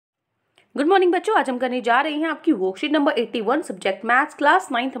Good morning बच्चों, आज हम करने जा रहे हैं आपकी worksheet number 81 subject maths class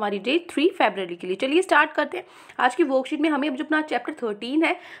 9 हमारी डेट 3 फरवरी के लिए। चलिए स्टार्ट करते हैं। आज की वर्कशीट में हमें अब जो अपना चैप्टर 13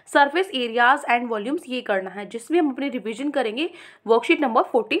 है सरफेस एरियाज एंड वॉल्यूम्स ये करना है, जिसमें हम अपनी रिवीजन करेंगे वर्कशीट नंबर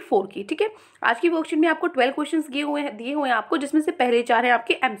 44 की। ठीक है, आज की वर्कशीट में आपको 12 क्वेश्चन दिए हुए हैं आपको, जिसमें से पहले 4 हैं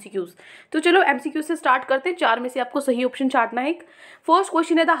आपके एमसीक्यूज। तो चलो एमसीक्यू से स्टार्ट करते हैं। 4 में से आपको सही ऑप्शन छांटना है। फर्स्ट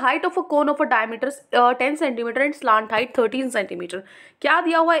क्वेश्चन है the height of a cone of a diameter 10 centimetre and slant height 13 centimetre. क्या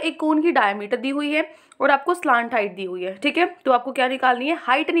दिया हुआ है? एक कोन की डायमीटर दी हुई है और आपको स्लांट हाइट दी हुई है। ठीक है, तो आपको क्या निकालनी है?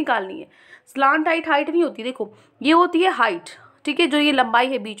 हाइट निकालनी है। स्लांट हाइट नहीं होती, देखो ये होती है हाइट। ठीक है, जो ये लंबाई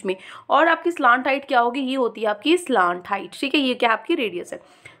है बीच में, और आपकी स्लांट हाइट क्या होगी? ये होती है आपकी स्लांट हाइट। ठीक है, ये क्या आपकी रेडियस है।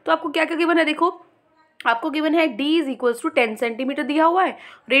 तो आपको क्या क्या गिवन है? देखो आपको गिवन है d is equals to 10 centimetre दिया हुआ है।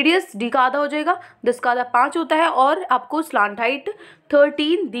 रेडियस d का आधा हो जाएगा, 10 का आधा 5 होता है, और आपको स्लांट हाइट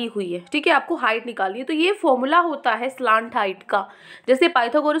 13 दी हुई है। ठीक है, आपको हाइट निकालनी है। तो ये फॉर्मूला होता है स्लांट हाइट का। जैसे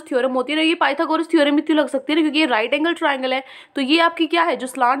पाइथागोरस थ्योरम होती है ना, ये पाइथागोरस थ्योरम भी क्यों लग सकती है ना, क्योंकि ये राइट एंगल ट्राइंगल है। तो ये आपकी क्या है? जो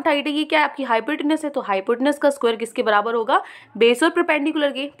स्लांट हाइट है ये क्या है? आपकी हाइपोटेनस है। तो हाइपोटेनस का स्क्वायर किसके बराबर होगा? बेस और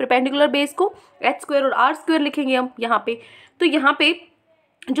परपेंडिकुलर के। परपेंडिकुलर बेस को h स्क्वायर और r स्क्वायर लिखेंगे हम यहाँ पे। तो यहाँ पे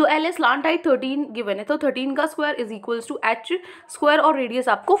जो एल है स्लांट हाइट 13 गिवन है, तो 13 का square is equals to h square, और रेडियस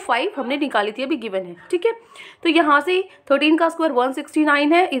आपको 5 हमने निकाली थी, अभी गिवन है। ठीक है, तो यहाँ से 13 का स्क्वायर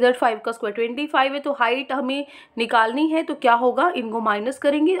 169 है, इधर 5 का स्क्वायर 25 है। तो हाइट हमें निकालनी है, तो क्या होगा? इनको माइनस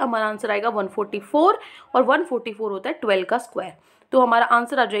करेंगे, हमारा आंसर आएगा 144, और 144 होता है 12 का स्क्वायर। तो हमारा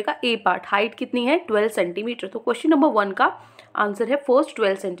आंसर आ जाएगा ए पार्ट। हाइट कितनी है? 12 सेंटीमीटर। तो क्वेश्चन नंबर 1 का आंसर है फर्स्ट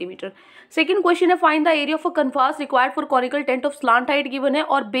 12 सेंटीमीटर। सेकंड क्वेश्चन है find the area of a Kanwas required for conical tent of slant height given है,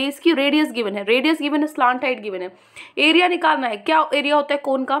 और बेस की रेडियस गिवन है। रेडियस गिवन है, स्लांट हाइट गिवन है, एरिया निकालना है। क्या एरिया होता है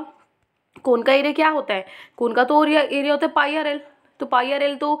कोन का? कोन का एरिया क्या होता है? कोन का तो एरिया होता है पाई आर एल। तो पाई आर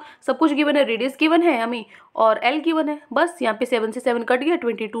एल तो सब कुछ गिवन है, रेडियस गिवन है हमें, और एल गिवन है। बस यहाँ पे 7 से 7 कट गया,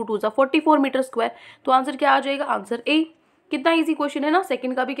 22 2 44 मीटर स्क्वायर। तो आंसर क्या आ जाएगा? Answer A. कितना इजी क्वेश्चन है ना।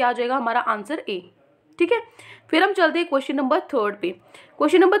 सेकंड का भी क्या आ जाएगा? हमारा आंसर ए। ठीक है, फिर हम चलते हैं क्वेश्चन नंबर 3 पे।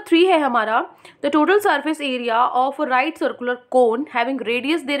 क्वेश्चन नंबर 3 है हमारा the total surface area of right circular cone having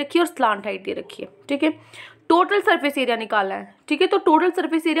radius दे रखी है और स्लांट हाइट दे रखी है। ठीक है, टोटल सरफेस एरिया निकालना है। ठीक है, तो टोटल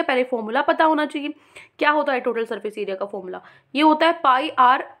सरफेस एरिया पहले फॉर्मूला पता होना चाहिए। क्या होता है टोटल सरफेस एरिया का फॉर्मूला? ये होता है पाई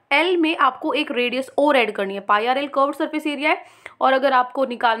आर एल में आपको एक रेडियस और ऐड करनी है। पाई R L curved surface area है, और अगर आपको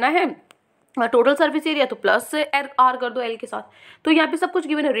निकालना है टोटल सर्फेस एरिया तो प्लस आर कर दो एल के साथ। तो यहाँ पे सब कुछ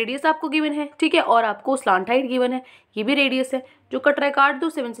गिवन है, रेडियस आपको गिवन है। ठीक है, और आपको स्लांट हाइट गिवन है, ये भी रेडियस है। जो कट रहा है काट दो,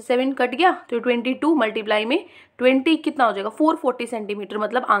 7 से 7 कट गया, तो 22 मल्टीप्लाई में 20 कितना हो जाएगा? 440 सेंटीमीटर।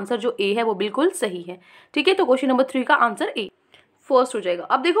 मतलब आंसर जो ए है वो बिल्कुल सही है। ठीक है, तो क्वेश्चन नंबर 3 का आंसर ए फर्स्ट हो जाएगा।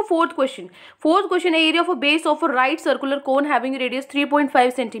 अब देखो फोर्थ क्वेश्चन है area of base of right circular cone having radius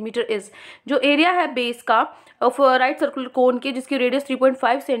 3.5 centimetre is. जो एरिया है बेस का ऑफ राइट सर्कुलर कोन के, जिसकी रेडियस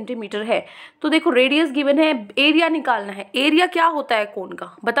 3.5 सेंटीमीटर है। तो देखो रेडियस गिवन है, एरिया निकालना है। एरिया क्या होता है कोन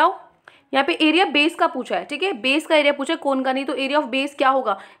का? बताओ। यहाँ पे एरिया बेस का पूछा है। ठीक है, बेस का एरिया पूछा है, कोन का नहीं। तो एरिया ऑफ बेस क्या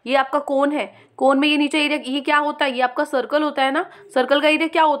होगा? ये आपका कोन है, कोन में ये नीचे एरिया ये क्या होता है? ये आपका सर्कल होता है ना। सर्कल का एरिया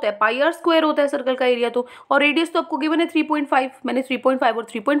क्या होता है? पाई आर स्क्वायर होता है सर्कल का एरिया। तो और रेडियस तो आपको गिवन है 3.5, मैंने 3.5 और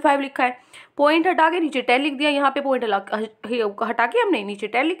 3.5 लिखा है। पॉइंट हटा के नीचे 10 लिख दिया, यहाँ पे पॉइंट हटा के हमने नीचे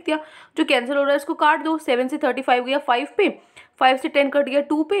 10 लिख दिया। जो कैंसिल हो रहा है इसको काट दो। 7 से 35 गया 5 पे, 5 से 10 कट गया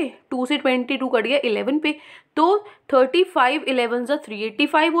 2 पे, 2 से 22 कट गया 11 पे। तो 35 11 से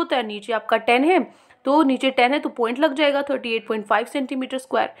 385 होता है। नीचे आपका 10 है, तो नीचे 10 है तो पॉइंट लग जाएगा 38.5 सेंटीमीटर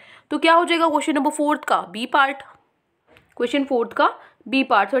स्क्वायर। तो क्या हो जाएगा क्वेश्चन नंबर 4 का बी पार्ट? क्वेश्चन 4 का बी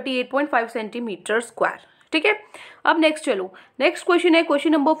पार्ट 38.5 सेंटीमीटर स्क्वायर। ठीक है, अब नेक्स्ट चलो। नेक्स्ट क्वेश्चन है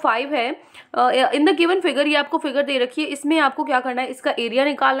क्वेश्चन नंबर 5 है इन द गिवन फिगर। ये आपको फिगर दे रखी है, इसमें आपको क्या करना है? इसका एरिया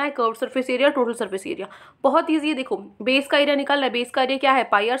निकालना है, curve surface area, total surface area. बहुत ईजी है। देखो बेस का एरिया निकालना है। बेस का एरिया क्या है?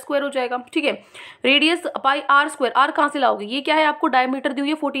 पाई आर स्क्वायर हो जाएगा। ठीक है, radius pi are square, are कहाँ से लाओगे? ये क्या है? आपको डायमीटर दी हुई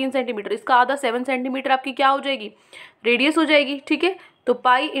है 14 सेंटीमीटर, इसका आधा 7 सेंटीमीटर आपकी क्या हो जाएगी? रेडियस हो जाएगी। ठीक है, तो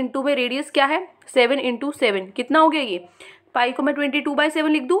पाई इंटू में रेडियस क्या है? 7 इंटू 7 कितना हो गया? ये पाई को मैं 22/7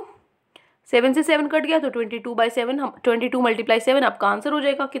 लिख दूँ, 7 से 7 कट गया तो 22/7, हम 22 मल्टीप्लाई 7 आपका आंसर हो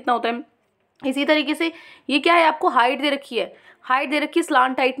जाएगा। कितना होता है? इसी तरीके से ये क्या है? आपको हाइट दे रखी है, हाइट दे रखी है,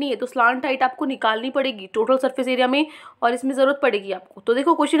 स्लांट हाइट नहीं है। तो स्लांट हाइट आपको निकालनी पड़ेगी टोटल सरफेस एरिया में, और इसमें जरूरत पड़ेगी आपको। तो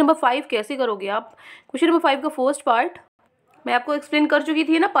देखो क्वेश्चन नंबर 5 कैसे करोगे आप? क्वेश्चन नंबर 5 का फर्स्ट पार्ट मैं आपको एक्सप्लेन कर चुकी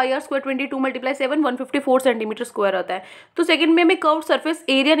थी ना। पाई are square 22 multiply 7 154 centimetre square आता है। तो सेकंड में हमें कर्व सरफेस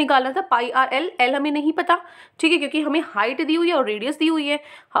एरिया निकालना था। पाई आर एल, एल हमें नहीं पता। ठीक है, क्योंकि हमें हाइट दी हुई है और रेडियस दी हुई है।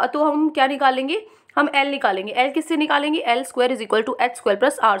 हाँ, तो हम क्या निकालेंगे? हम एल निकालेंगे। एल किससे निकालेंगे? L square is equal to H square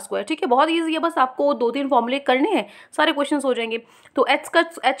plus are square. ठीक है, बहुत ईजी है, बस आपको 2-3 फॉर्मूले करने हैं, सारे क्वेश्चंस हो जाएंगे। तो एच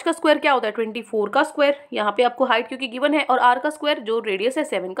का स्क्वायर क्या होता है? 24 का स्क्वायर। यहाँ पे आपको हाइट क्योंकि गिवन है, और आर का स्क्वायर जो रेडियस है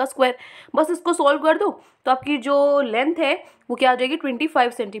 7 का स्क्वायर। बस इसको सॉल्व कर दो तो आपकी जो लेंथ है वो क्या आ जाएगी?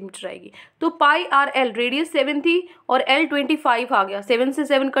 25 सेंटीमीटर आएगी। तो पाई आर एल, रेडियस 7 थी और एल 25 आ गया, 7 से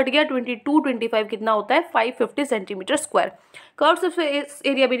 7 कट गया, 25 कितना होता है? 550 centimetre square. Curve surface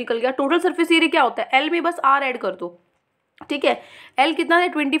area भी निकल गया। टोटल सरफेस एरिया क्या होता है? एल में बस आर ऐड कर दो। ठीक है, एल कितना है?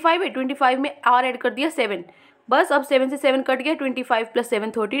 25 है, 25 में आर ऐड कर दिया 7, बस अब 7 से 7 कट गया, 25 plus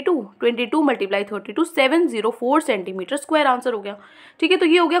 7 32, 22 multiply 32, 704 centimetre square answer हो गया। ठीक है, तो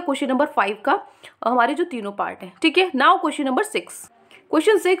ये हो गया क्वेश्चन नंबर 5 का हमारे जो तीनों पार्ट है। ठीक है, नाउ क्वेश्चन नंबर 6।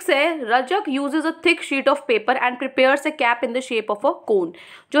 क्वेश्चन 6 है, Rajak usage a thick sheet of paper and prepares a cap in the shape of a कोन।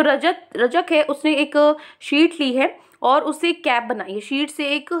 जो रजक है उसने एक शीट ली है और उससे एक कैप बनाई है। शीट से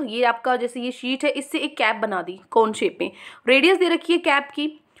एक, ये आपका जैसे ये शीट है, इससे एक कैप बना दी कोन शेप में। रेडियस दे रखी है कैप की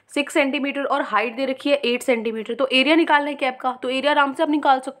 6 सेंटीमीटर और हाइट दे रखी है 8 सेंटीमीटर। तो एरिया निकालना है कैप का, तो एरिया आराम से आप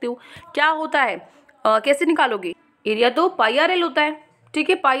निकाल सकते हो। क्या होता है, कैसे निकालोगे? एरिया तो पाई आर एल होता है। ठीक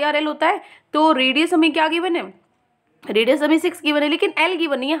है, पाई आर एल होता है। तो रेडियस हमें क्या गिवन है? रेडियस हमें 6 गिवन है, लेकिन एल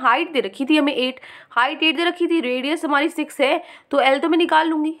गिवन नहीं है। हाइट दे रखी थी हमें 8, हाइट 8 दे रखी थी, रेडियस हमारी 6 है, तो एल तो मैं निकाल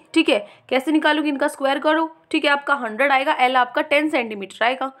लूंगी। ठीक है, कैसे निकालूंगी? इनका स्क्वायर करो। ठीक है, आपका 100 आएगा, एल आपका 10 सेंटीमीटर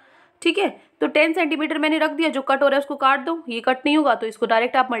आएगा। ठीक है, तो 10 सेंटीमीटर मैंने रख दिया, जो कट हो रहा है उसको काट दो, ये कट नहीं होगा तो इसको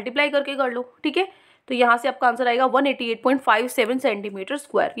डायरेक्ट आप मल्टीप्लाई करके कर लो। ठीक है, तो यहाँ से आपका आंसर आएगा 188.57 सेंटीमीटर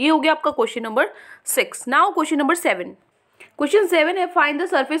स्क्वायर। ये हो गया आपका question number 6। Now question number 7। Question 7 है, find the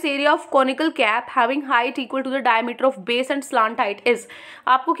surface area of conical cap having height equal to the diameter of base and slant height is.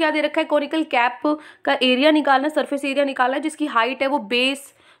 आपको क्या दे रखा है? कॉनिकल कैप का एरिया निकालना है, सरफेस एरिया निकालना है जिसकी हाइट है वो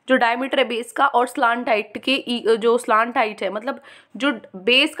बेस, जो डायमीटर है बेस का, और स्लांट हाइट के जो स्लांट हाइट है, मतलब जो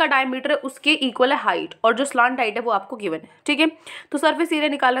बेस का डायमीटर है उसके इक्वल है हाइट, और जो स्लांट हाइट है वो आपको गिवन है। ठीक है, तो सरफेस एरिया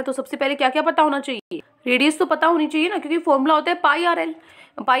निकालना है तो सबसे पहले क्या क्या पता होना चाहिए? रेडियस तो पता होनी चाहिए ना, क्योंकि फॉर्मूला होता है पाई आर एल।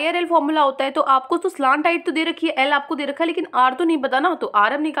 पाई आर एल फॉर्मूला होता है। तो आपको तो स्लांट हाइट तो दे रखी है, एल आपको दे रखा है, लेकिन आर तो नहीं पता ना, तो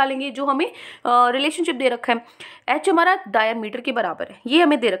आर हम निकालेंगे जो हमें रिलेशनशिप दे रखा है। एच हमारा डायमीटर के बराबर है, ये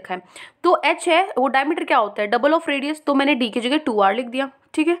हमें दे रखा है। तो एच है वो डायमीटर क्या होता है? डबल ऑफ रेडियस, तो मैंने डी की जगह 2r लिख दिया।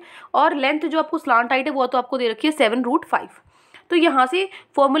 ठीक है, और लेंथ जो आपको स्लांट हाइट है वो तो आपको दे रखी है 7√5। तो यहाँ से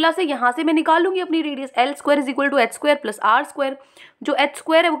फॉर्मूला से यहाँ से मैं निकाल लूंगी अपनी radius. L square is equal to H square plus are square. जो एच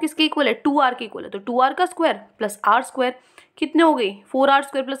स्क्वायर है वो किसके इक्वल है? 2r के इक्वल है। तो 2r का स्क्वायर प्लस आर स्क्वायर कितने हो गई? 4r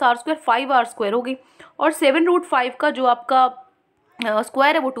square plus are square 5r square हो गई। और 7√5 का जो आपका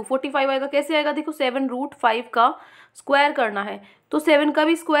स्क्वायर है वो 245 आएगा। कैसे आएगा? देखो 7√5 का स्क्वायर करना है तो 7 का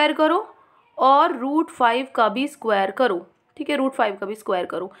भी स्क्वायर करो और √5 का भी स्क्वायर करो। ठीक है, √5 का भी स्क्वायर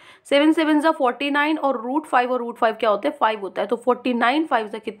करो। 7 7 जा 49 और √5 क्या होता है? 5 होता है। तो 49 5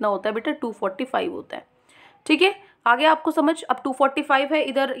 जा कितना होता है बेटा? 245 होता है। ठीक है, आगे आपको समझ। अब 245 है,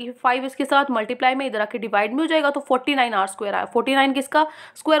 इधर 5 इसके साथ मल्टीप्लाई में, इधर आके डिवाइड में हो जाएगा, तो 49r स्क्वायर आया। 49 किसका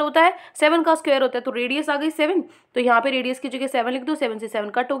स्क्वायर होता है? 7 का स्क्वायर होता है। तो रेडियस आ गई 7, तो यहाँ पे रेडियस की जगह 7 लिख दो। 7 से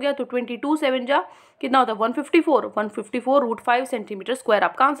 7 कट हो गया, तो 22 7 जा कितना होता है? 154 √5 सेंटीमीटर स्क्वायर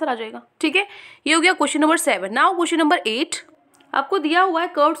आपका आंसर आ जाएगा। ठीक है, ये हो गया question number 7। Now question number 8। आपको दिया हुआ है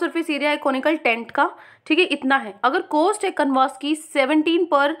कर्व सरफेस एरिया है कॉनिकल टेंट का। ठीक है, इतना है। अगर कॉस्ट है कन्वास की 17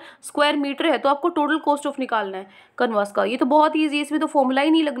 पर स्क्वायर मीटर है, तो आपको टोटल कॉस्ट ऑफ निकालना है कन्वास का। ये तो बहुत ईजी है, इसमें तो फॉर्मूला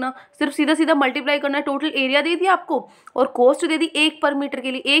ही नहीं लगना, सिर्फ सीधा सीधा मल्टीप्लाई करना है। टोटल एरिया दे दिया आपको और कॉस्ट दे दी 1 पर मीटर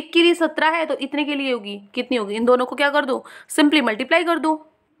के लिए। 1 के लिए 17 है तो इतने के लिए होगी कितनी होगी? इन दोनों को क्या कर दो? सिंपली मल्टीप्लाई कर दो।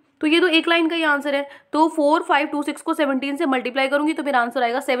 तो ये तो एक लाइन का ही आंसर है। तो 4526 को 17 से मल्टीप्लाई करूंगी तो मेरा आंसर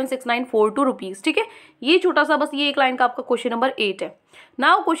आएगा 76942 रुपीज़। ठीक है, ये छोटा सा बस ये एक लाइन का आपका क्वेश्चन नंबर 8 है।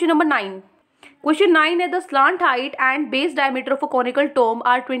 Now question number 9। क्वेश्चन 9 है, the slant height and base diameter of a conical Tomé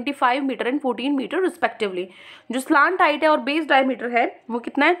are 25 metre and 14 metre respectively. जो स्लांट हाइट है और बेस डायमीटर है वो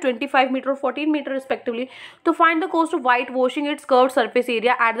कितना है? 25 मीटर और 14 मीटर रिस्पेक्टिवली। तो find the cost of white washing it's curve surface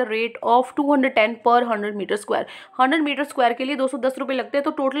area at the rate of 210 पर 100 मीटर स्क्वायर। 100 मीटर स्क्वायर के लिए 210 रुपये लगते हैं।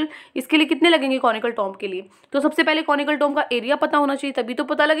 तो टोटल इसके लिए कितने लगेंगे कॉनिकल टोम के लिए? तो सबसे पहले कॉनिकल टोम का एरिया पता होना चाहिए, तभी तो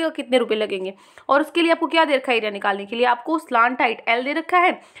पता लगेगा कितने रुपए लगेंगे। और उसके लिए आपको क्या दे रखा है? एरिया निकालने के लिए आपको स्लांट हाइट एल दे रखा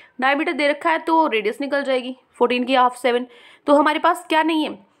है, डायमीटर दे रखा है, तो रेडियस निकल जाएगी 14 की हाफ 7। तो हमारे पास क्या नहीं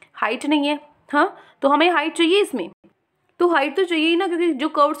है? हाइट नहीं है। हाँ, तो हमें हाइट चाहिए इसमें, तो हाइट तो चाहिए ही ना, क्योंकि जो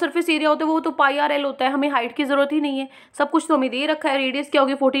कर्व सरफेस एरिया होता है वो तो पाई आर एल होता है। हमें हाइट की जरूरत ही नहीं है, सब कुछ तो हमें दे रखा है। रेडियस क्या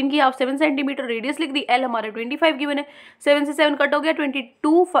होगी? 14 की हाफ 7 सेंटीमीटर रेडियस लिख दी। एल हमारे 25 गिवन है। 7 से 7 कट हो गया,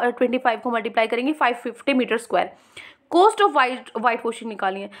 25 को मल्टीप्लाई करेंगे 550 metre square. Cost of white washing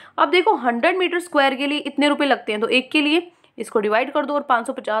निकाली है। अब देखो 100 मीटर स्क्वायर के लिए इतने रुपए लगते हैं, तो एक के लिए इसको डिवाइड कर दो और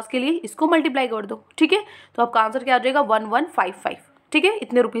 550 के लिए इसको मल्टीप्लाई कर दो। ठीक है, तो आपका आंसर क्या आ जाएगा? 1155। ठीक है,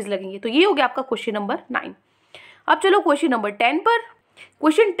 इतने रुपीज़ लगेंगे। तो ये हो गया आपका क्वेश्चन नंबर 9। अब चलो क्वेश्चन नंबर 10 पर।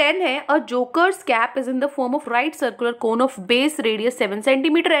 क्वेश्चन 10 है, अ jokers cap is in the form of right circular cone of base radius 7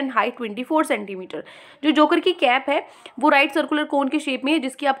 centimetre and height 24 centimetre. जो जोकर की कैप है वो राइट सर्कुलर कोन के शेप में है,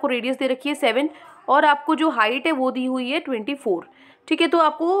 जिसकी आपको रेडियस दे रखी है 7 और आपको जो हाइट है वो दी हुई है 24। ठीक है, तो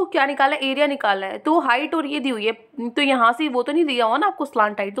आपको क्या निकालना है, एरिया निकालना है। तो हाइट और ये दी हुई है, तो यहाँ से वो तो नहीं दिया हुआ ना आपको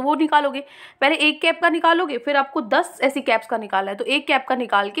स्लांट हाइट, तो वो निकालोगे। पहले एक कैप का निकालोगे, फिर आपको 10 ऐसी कैप्स का निकालना है, तो एक कैप का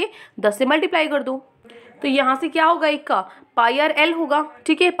निकाल के 10 से मल्टीप्लाई कर दो। तो यहाँ से क्या होगा, एक का पाई आर एल होगा।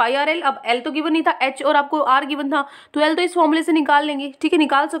 ठीक है, पाई आर एल, अब एल तो गिवन नहीं था, एच और आपको आर गिवन था, तो एल तो इस फॉर्मूले से निकाल लेंगे। ठीक है,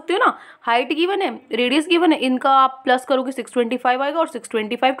 निकाल सकते हो ना। हाइट गिवन है, रेडियस गिवन है, इनका आप प्लस करोगे 625 आएगा और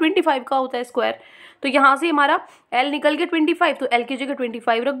 625 25 का होता है स्क्वायर। तो यहाँ से हमारा एल निकल गया 25, तो एल की जगह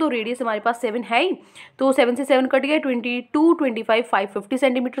 25 रख दो। रेडियस हमारे पास 7 है ही, तो 7 से 7 कट गया, 22 25 550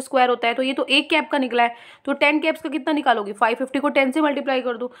 सेंटीमीटर स्क्वायर होता है। तो ये तो एक कैप का निकला है, तो 10 कैप्स का कितना निकालोगे, 550 को 10 से मल्टीप्लाई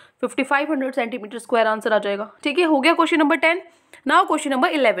कर दो, 5500 सेंटीमीटर स्क्वायर आंसर आ जाएगा। ठीक है, हो गया question number 10। Now question number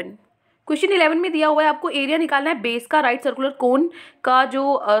 11। Question 11 में दिया हुआ है आपको एरिया निकालना है बेस का, राइट सर्कुलर कोन का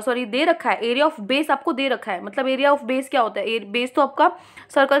जो दे रखा है, एरिया ऑफ बेस आपको दे रखा है। मतलब एरिया ऑफ बेस क्या होता है, बेस तो आपका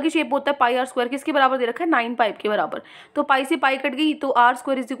सर्कल की शेप होता है, पाई आर स्क्वायर किसके बराबर दे रखा है, 9 पाई के बराबर। तो पाई से पाई कट गई, तो are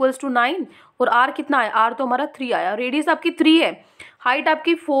square is equals to 9 और आर कितना है, आर तो हमारा 3 आया। रेडियस आपकी 3 है, हाइट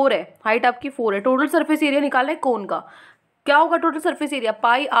आपकी 4 है, हाइट आपकी 4 है। टोटल सर्फेस एरिया निकालना है कोन का, क्या होगा टोटल सरफेस एरिया,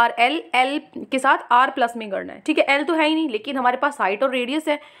 पाई आर एल, एल के साथ आर प्लस में करना है। ठीक है, एल तो है ही नहीं, लेकिन हमारे पास हाइट और रेडियस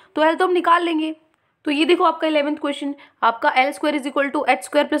है, तो एल तो हम निकाल लेंगे। तो ये देखो आपका 11th क्वेश्चन, आपका L square is equal to H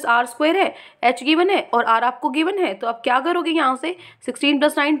square plus are square है, एच गिवन है और आर आपको गिवन है। तो आप क्या करोगे, यहाँ से 16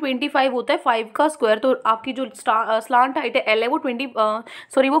 + 9 25 होता है, 5 का स्क्वायर। तो आपकी जो स्लांट हाइट है एल है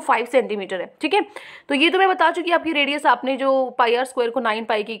वो 5 सेंटीमीटर है। ठीक है, तो ये तो मैं बता चुकी आपकी रेडियस, आपने जो पाई आर स्क्वायर को 9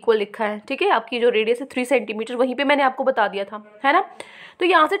 पाई के इक्वल लिखा है। ठीक है, आपकी जो रेडियस है 3 सेंटीमीटर, वहीं पर मैंने आपको बता दिया था, है ना। तो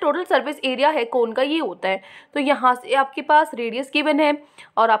यहाँ से टोटल सरफेस एरिया है कोन का ये होता है। तो यहाँ से आपके पास रेडियस गिवन है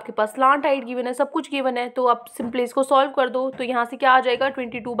और आपके पास स्लांट हाइट गिवन है, सब कुछ गिवन है। तो आप सिंपली इसको सॉल्व कर दो। तो यहाँ से क्या आ जाएगा,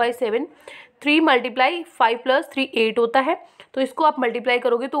 22/7, 3 × 5 + 3 8 होता है। तो इसको आप मल्टीप्लाई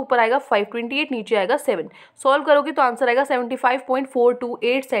करोगे तो ऊपर आएगा 528, नीचे आएगा 7। सॉल्व करोगे तो आंसर आएगा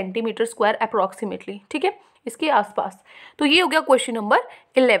 75.428 सेंटीमीटर स्क्वायर अप्रॉक्सीमेटली। ठीक है, इसके आसपास। तो ये हो गया क्वेश्चन नंबर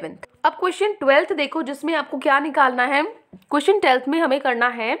 11। अब क्वेश्चन 12 देखो, जिसमें आपको क्या निकालना है। क्वेश्चन 12 में हमें करना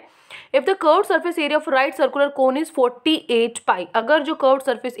है, if the curved surface area of right circular cone is 48 पाई। अगर जो कर्व्ड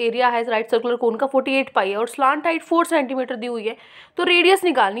सरफेस एरिया है राइट सर्कुलर कोन का 48 पाई है और स्लांट हाइट 4 सेंटीमीटर दी हुई है, तो रेडियस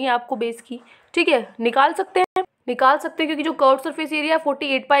निकालनी है आपको बेस की। ठीक है, निकाल सकते हैं क्योंकि जो कर्व्ड सरफेस एरिया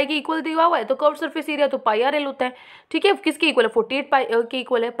 48 पाई के इक्वल दिया हुआ है, तो कर्व्ड सरफेस एरिया तो पाई आर एल होता है। ठीक है, किसके इक्वल है, 48 पाई के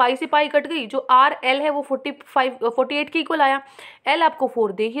इक्वल है। पाई से पाई कट गई, जो आर एल है वो 48 के इक्वल आया। एल आपको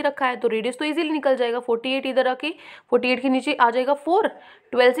 4 दे ही रखा है, तो रेडियस तो इजीली निकल जाएगा। 48 इधर आके 48 के नीचे आ जाएगा 4,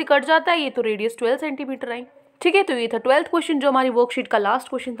 12 से कट जाता है ये, तो रेडियस 12 सेंटीमीटर आई। ठीक है, तो ये था 12th क्वेश्चन जो हमारी वर्कशीट का लास्ट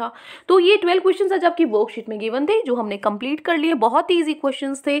क्वेश्चन था। तो ये 12 क्वेश्चन आज आपकी वर्कशीट में गिवन थे, जो हमने कंप्लीट कर लिए। बहुत ही ईजी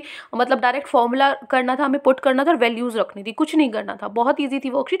क्वेश्चंस थे, मतलब डायरेक्ट फॉर्मूला करना था, हमें पुट करना था और वैल्यूज रखनी थी, कुछ नहीं करना था। बहुत ईजी थी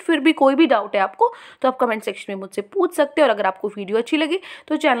वर्कशीट। फिर भी कोई भी डाउट है आपको तो आप कमेंट सेक्शन में मुझसे पूछ सकते हैं। और अगर आपको वीडियो अच्छी लगी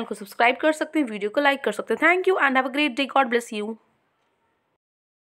तो चैनल को सब्सक्राइब कर सकते हैं, वीडियो को लाइक कर सकते हैं। Thank you and have a great day. God bless you.